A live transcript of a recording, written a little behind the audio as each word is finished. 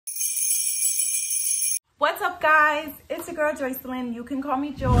What's up, guys? It's your girl Joycelyn. You can call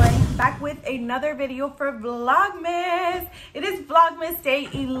me Joy. Back with another video for Vlogmas. It is Vlogmas day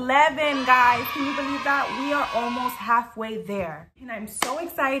 11, guys. Can you believe that? We are almost halfway there, and I'm so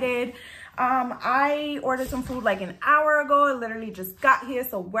excited. I ordered some food like an hour ago. I literally just got here,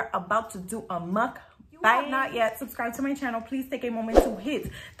 so we're about to do a mukbang. If you have not yet subscribed to my channel, please take a moment to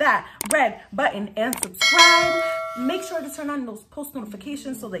hit that red button and subscribe. Make sure to turn on those post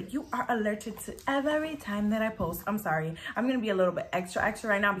notifications so that you are alerted to every time that I post. I'm sorry, I'm gonna be a little bit extra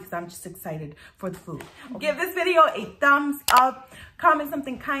right now because I'm just excited for the food. Okay. Give this video a thumbs up, comment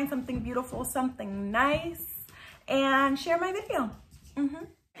something kind, something beautiful, something nice, and share my video.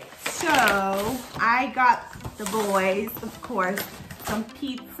 So I got the boys, of course, some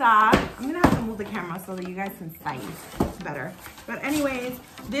pizza. I'm gonna have to move the camera so that you guys can sight better. But anyways,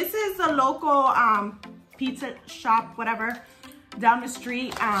 this is a local pizza shop, whatever, down the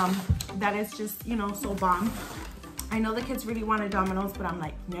street that is just, you know, so bomb. I know the kids really wanted Domino's, but I'm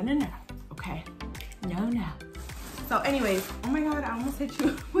like, no, okay, no. So anyways, oh my god, I almost hit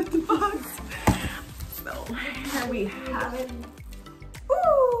you with the box. So here we have it.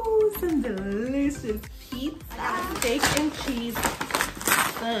 Ooh, some delicious pizza, steak and cheese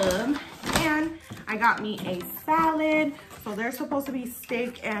sub, and I got me a salad. So there's supposed to be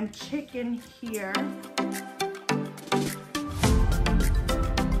steak and chicken here.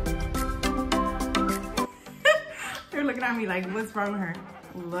 They're looking at me like, what's wrong with her?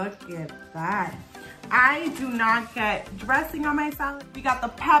 Look at that. I do not get dressing on my salad. We got the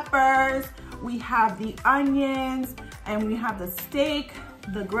peppers, we have the onions, and we have the steak,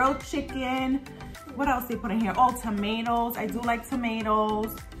 the grilled chicken. What else they put in here? Oh, tomatoes. I do like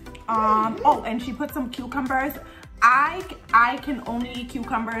tomatoes. Oh, and she put some cucumbers. I can only eat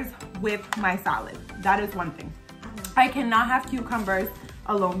cucumbers with my salad. That is one thing. I cannot have cucumbers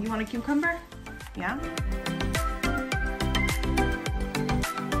alone. You want a cucumber? Yeah.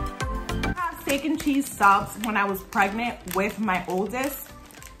 I had steak and cheese subs when I was pregnant with my oldest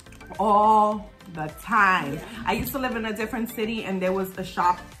all the time. I used to live in a different city, and there was a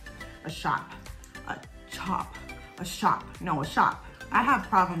shop. I have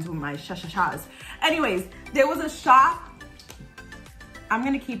problems with my shas. Anyways, there was a shop. I'm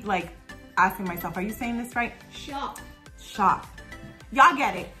gonna keep like asking myself, are you saying this right? Shop. Y'all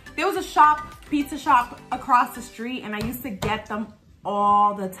get it. There was a shop, pizza shop across the street, and I used to get them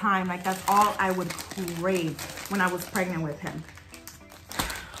all the time. Like, that's all I would crave when I was pregnant with him.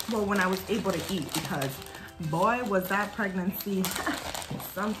 Well, when I was able to eat, because boy, was that pregnancy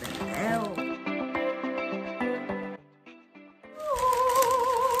something else.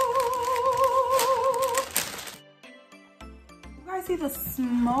 You guys see the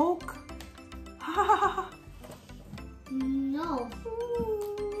smoke? No.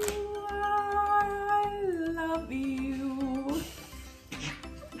 Ooh, I love you.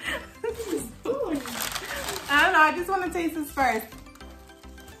 I don't know, I just want to taste this first.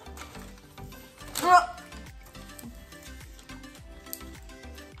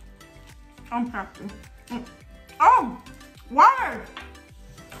 I'm happy. Oh, water.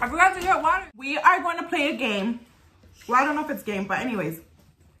 I forgot to get water. We are going to play a game. Well, I don't know if it's a game, but anyways.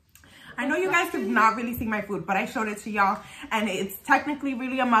 I know you guys have not really seen my food, but I showed it to y'all. And it's technically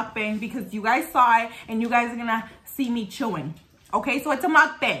really a mukbang because you guys saw it and you guys are going to see me chewing. Okay, so it's a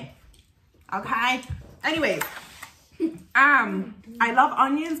mukbang. Okay? Anyways. I love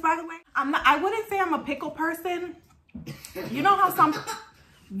onions, by the way. I wouldn't say I'm a pickle person. You know how some...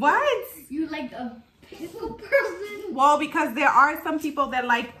 What? You like a pickle person? Well, because there are some people that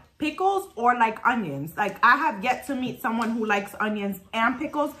like pickles or like onions. Like, I have yet to meet someone who likes onions and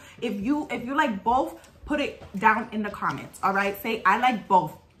pickles. If you like both, put it down in the comments. All right, say I like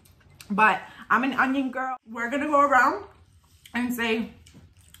both. But I'm an onion girl. We're gonna go around and say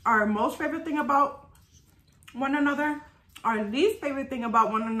our most favorite thing about one another, our least favorite thing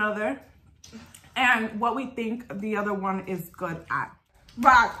about one another, and what we think the other one is good at.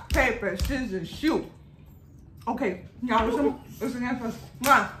 Rock, paper, scissors, shoot. Okay, y'all listen first.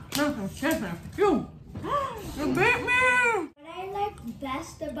 Rock, paper, scissors, shoot. You beat me. What I like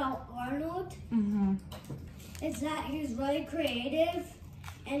best about Arnold is that he's really creative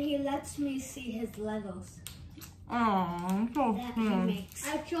and he lets me see his Legos. Oh, so that he makes.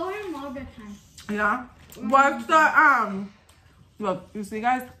 I show him all the time. Yeah. What's the look, you see,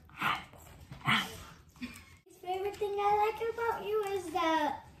 guys? Favorite thing I like about you is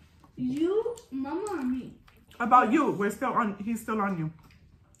that you, Mama, or me? About you, we're still on. He's still on you.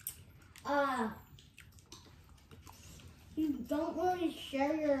 You don't really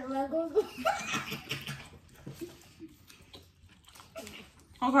share your Legos.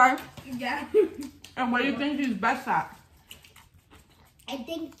 Okay. Yeah. And what do you think he's best at? I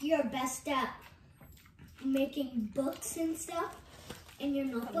think you're best at making books and stuff in your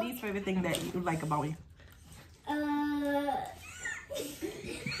notebook. The least favorite thing that you like about me?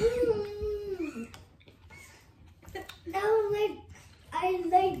 I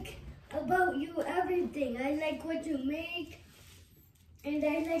like about you everything. I like what you make, and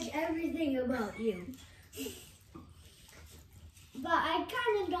I like everything about you. But I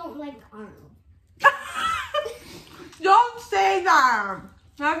kind of don't like Arnold. Don't say that.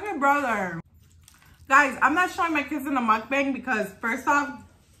 That's your brother. Guys, I'm not showing my kids in the mukbang because first off,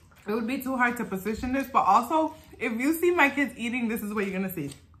 it would be too hard to position this. But also, if you see my kids eating, this is what you're going to see.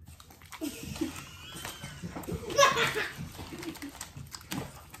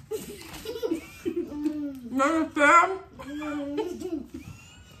 You understand?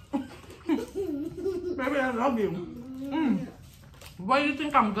 Baby, I love you. What do you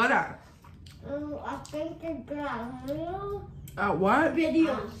think I'm good at? I think you're good at videos. At what?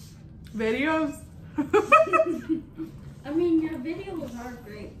 Videos. Videos? I mean, your videos are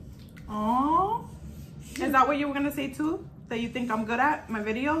great. Oh, is that what you were gonna say too? That you think I'm good at my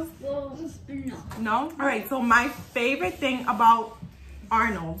videos? Well, no. No? All right, so my favorite thing about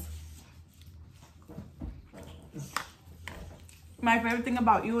Arnold. My favorite thing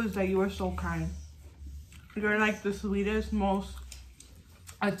about you is that you are so kind. You're like the sweetest, most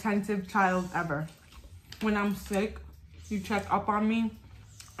attentive child ever. When I'm sick, you check up on me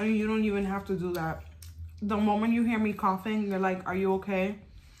and you don't even have to do that. The moment you hear me coughing, you're like, are you okay?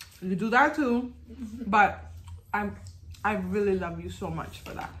 You do that too, but I really love you so much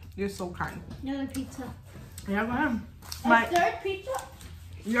for that. You're so kind. Another pizza. Yeah, go ahead. A third pizza?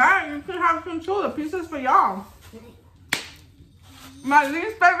 Yeah, you can have some too. The pizza's for y'all. My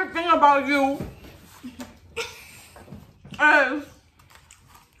least favorite thing about you is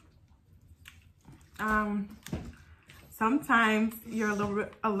sometimes you're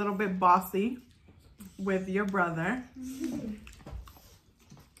a little bit bossy with your brother.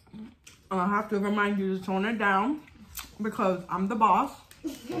 I'll have to remind you to tone it down because I'm the boss.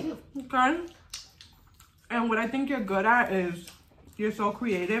 Okay? And what I think you're good at is you're so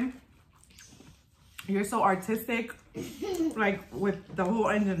creative. You're so artistic. Like with the whole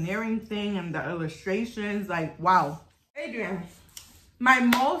engineering thing and the illustrations. Like, wow. Adrian, my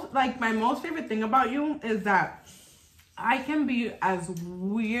most favorite thing about you is that I can be as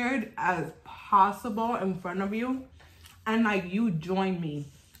weird as possible in front of you and like you join me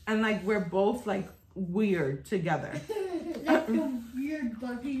and like we're both like weird together. Like the weird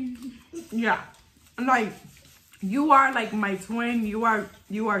buddies. Yeah. And like you are like my twin. You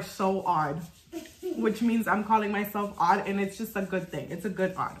are so odd. Which means I'm calling myself odd and it's just a good thing. It's a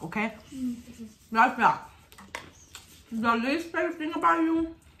good odd, okay? That's that. The least favorite thing about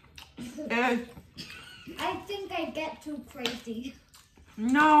you is... I think I get too crazy.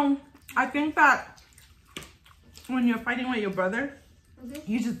 No, I think that when you're fighting with your brother,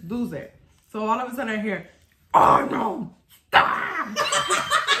 you just lose it. So all of a sudden I hear, oh no, stop!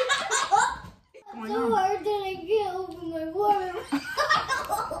 So hard that I can't open my water.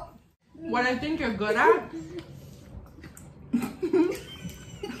 What I think you're good at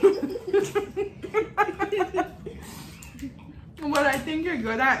what I think you're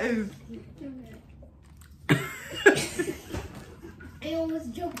good at is I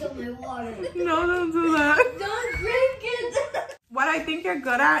almost choked on my water. no, don't do that. Don't drink it. What I think you're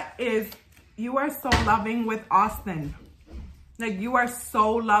good at is you are so loving with Austin. Like you are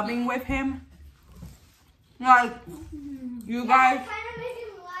so loving with him. Like you guys I kind of make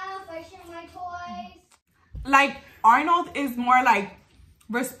him laugh. I share my toys. like Arnold is more like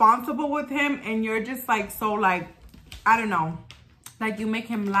responsible with him and you're just like so like I don't know, like you make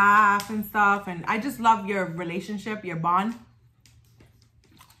him laugh and stuff and I just love your relationship, your bond.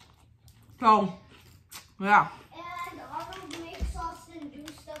 So yeah. And Arnold makes Austin do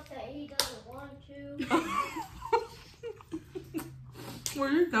stuff that he doesn't want to. What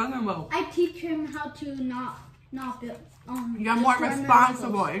are you talking about? I teach him how to not build. You're more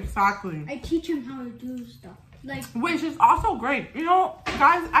responsible, exactly. I teach him how to do stuff. Like, which is also great. You know,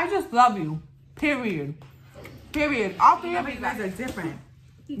 guys, I just love you. Period. Period. All three of you guys are different.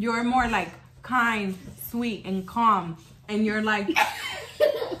 You're more like kind, sweet, and calm. And you're like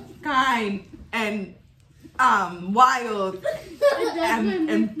kind and wild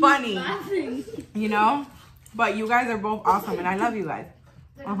and funny. Laughing. You know? But you guys are both awesome and I love you guys.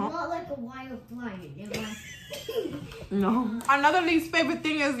 But I'm not like a wild lion, am I? No. Another least favorite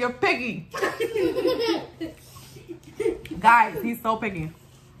thing is you're picky. Guys, he's so picky.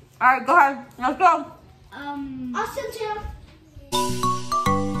 Alright, go ahead. Let's go. Austin too.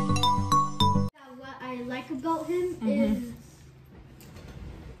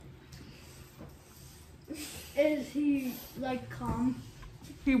 he like calm?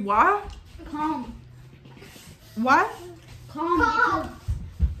 He what? Calm. What? Calm.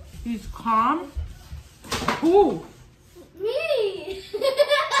 He's calm? Who? Me.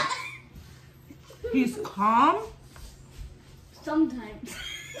 He's calm? Sometimes.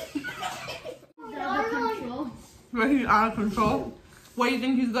 Out of control. But he's out of control? What do you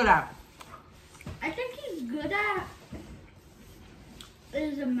think he's good at? I think he's good at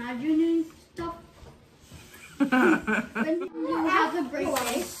is imagining stuff. When you have a great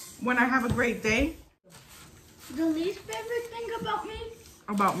day. When I have a great day? The least favorite thing about me?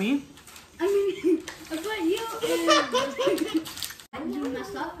 About me? I mean, about you is you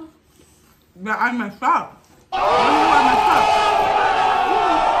mess up. That I messed up. When do I mess up?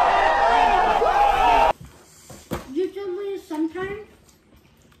 Usually, sometimes,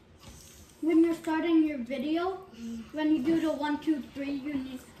 when you're starting your video, when you do the 1, 2,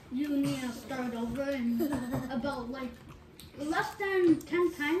 3, you need to start over and about like less than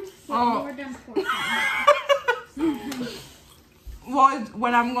 10 times, but more than 4 times. Well, it's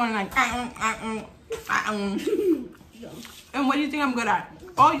when I'm going like, And what do you think I'm good at?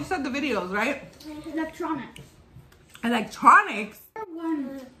 Oh, you said the videos, right? Electronics. Electronics?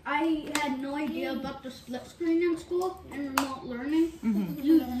 When I had no idea about the split screen in school and remote learning,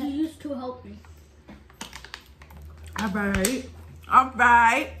 you used to help me. Alright.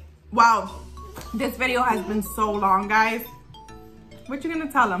 Wow. This video has been so long, guys. What you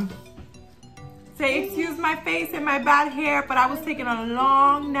gonna tell them? Say, excuse my face and my bad hair, but I was taking a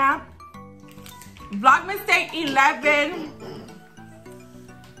long nap. Vlogmas Day 11.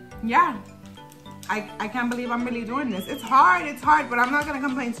 Yeah. I can't believe I'm really doing this. It's hard, but I'm not gonna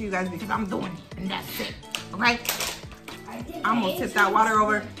complain to you guys because I'm doing it, and that's it. Okay? I'm gonna tip that water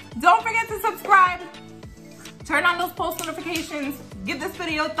over. Don't forget to subscribe. Turn on those post notifications. Give this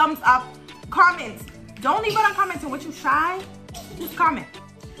video a thumbs up. Comment. Don't leave it on comments. And what you shy? Just comment.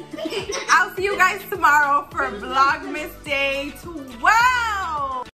 I'll see you guys tomorrow for Vlogmas Day 12.